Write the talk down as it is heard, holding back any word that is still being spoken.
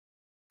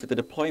For the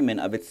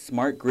deployment of its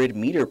Smart Grid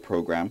Meter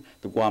program,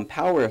 the Guam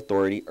Power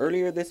Authority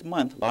earlier this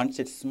month launched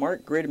its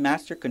Smart Grid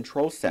Master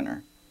Control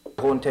Center.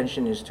 The whole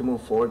intention is to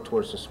move forward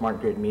towards the smart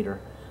grid meter.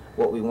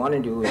 What we want to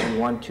do is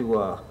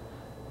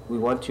we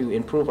want to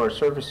improve our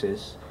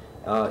services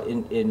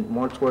in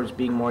more towards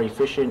being more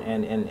efficient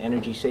and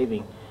energy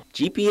saving.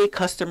 GPA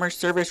Customer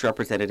Service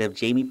Representative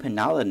Jamie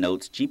Pinala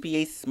notes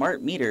GPA's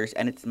smart meters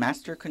and its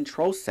Master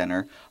Control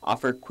Center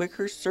offer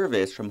quicker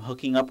service from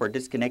hooking up or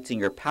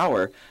disconnecting your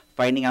power,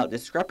 finding out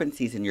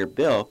discrepancies in your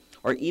bill,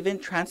 or even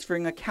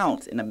transferring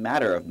accounts in a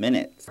matter of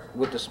minutes.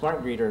 With the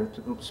smart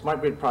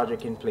grid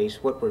project in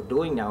place, what we're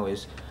doing now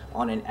is,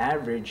 on an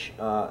average,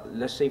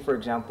 let's say for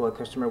example a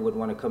customer would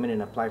want to come in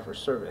and apply for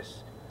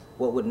service.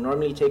 What would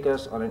normally take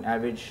us on an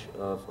average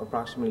of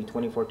approximately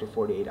 24 to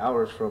 48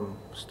 hours from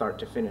start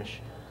to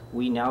finish,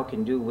 we now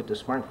can do with the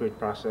smart grid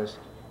process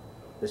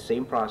the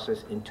same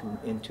process in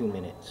 2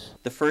 minutes.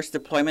 The first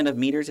deployment of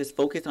meters is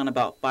focused on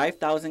about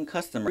 5,000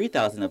 customers,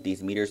 3,000 of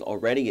these meters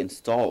already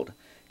installed.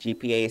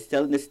 GPA is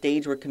still in the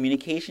stage where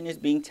communication is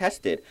being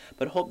tested,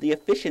 but hope the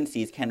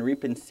efficiencies can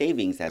reap in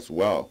savings as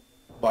well.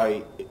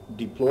 By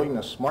deploying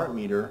a smart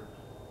meter,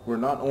 we're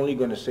not only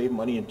going to save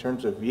money in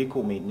terms of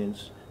vehicle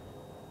maintenance,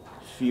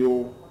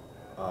 fuel,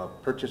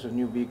 purchase of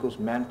new vehicles,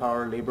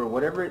 manpower, labor,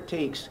 whatever it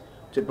takes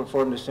to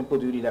perform the simple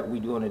duty that we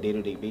do on a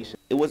day-to-day basis.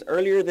 It was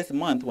earlier this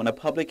month when a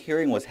public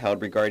hearing was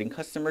held regarding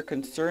customer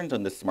concerns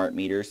on the smart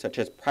meters, such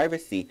as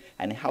privacy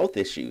and health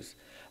issues.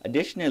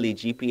 Additionally,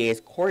 GPA is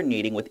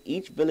coordinating with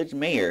each village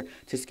mayor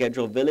to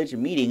schedule village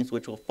meetings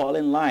which will fall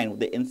in line with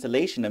the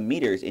installation of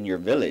meters in your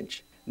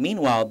village.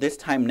 Meanwhile, this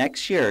time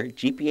next year,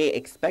 GPA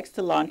expects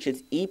to launch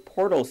its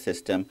e-portal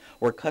system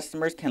where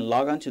customers can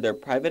log on to their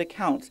private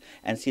accounts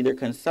and see their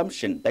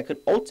consumption that could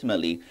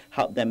ultimately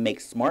help them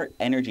make smart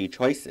energy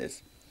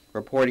choices.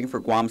 Reporting for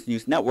Guam's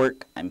News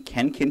Network, I'm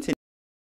Ken Quintanilla.